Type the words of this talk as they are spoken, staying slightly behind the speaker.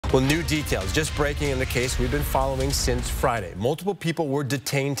Well, new details just breaking in the case we've been following since Friday. Multiple people were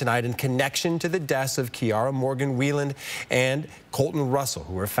detained tonight in connection to the deaths of Kiara Morgan Wieland and Colton Russell,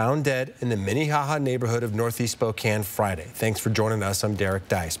 who were found dead in the Minnehaha neighborhood of Northeast Spokane Friday. Thanks for joining us. I'm Derek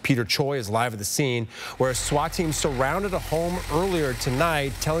Dice. Peter Choi is live at the scene where a SWAT team surrounded a home earlier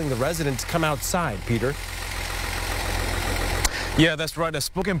tonight, telling the residents to come outside. Peter? Yeah, that's right. The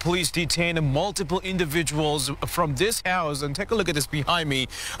Spokane police detained multiple individuals from this house. And take a look at this behind me.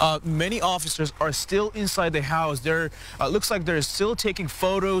 Many officers are still inside the house. They're looks like they're still taking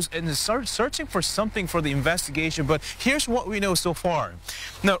photos and searching for something for the investigation. But here's what we know so far.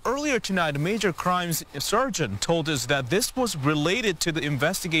 Now, earlier tonight, a major crimes sergeant told us that this was related to the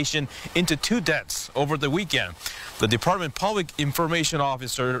investigation into 2 deaths over the weekend. The department public information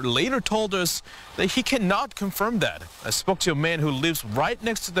officer later told us that he cannot confirm that. I spoke to a man who lives right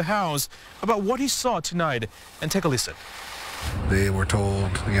next to the house about what he saw tonight, and take a listen. They were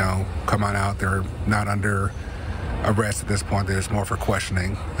told, come on out. They're not under arrest at this point. There's more for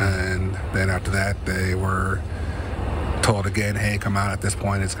questioning. And then after that, they were told again, hey, come out at this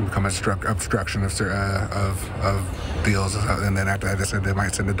point. It's going to become obstruction of deals. And then after that, they said they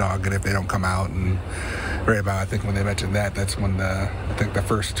might send a dog if they don't come out. And right about, I think when they mentioned that, that's when I think the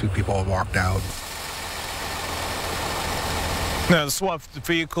first 2 people walked out. Now, the SWAT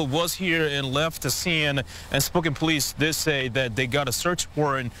vehicle was here and left the scene, and Spokane police did say that they got a search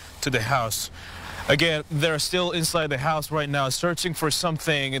warrant to the house. Again, they're still inside the house right now searching for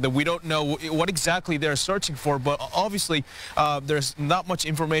something that we don't know what exactly they're searching for, but obviously there's not much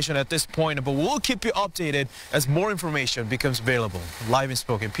information at this point, but we'll keep you updated as more information becomes available. Live in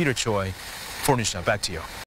Spokane, Peter Choi, 4 News Now. Back to you.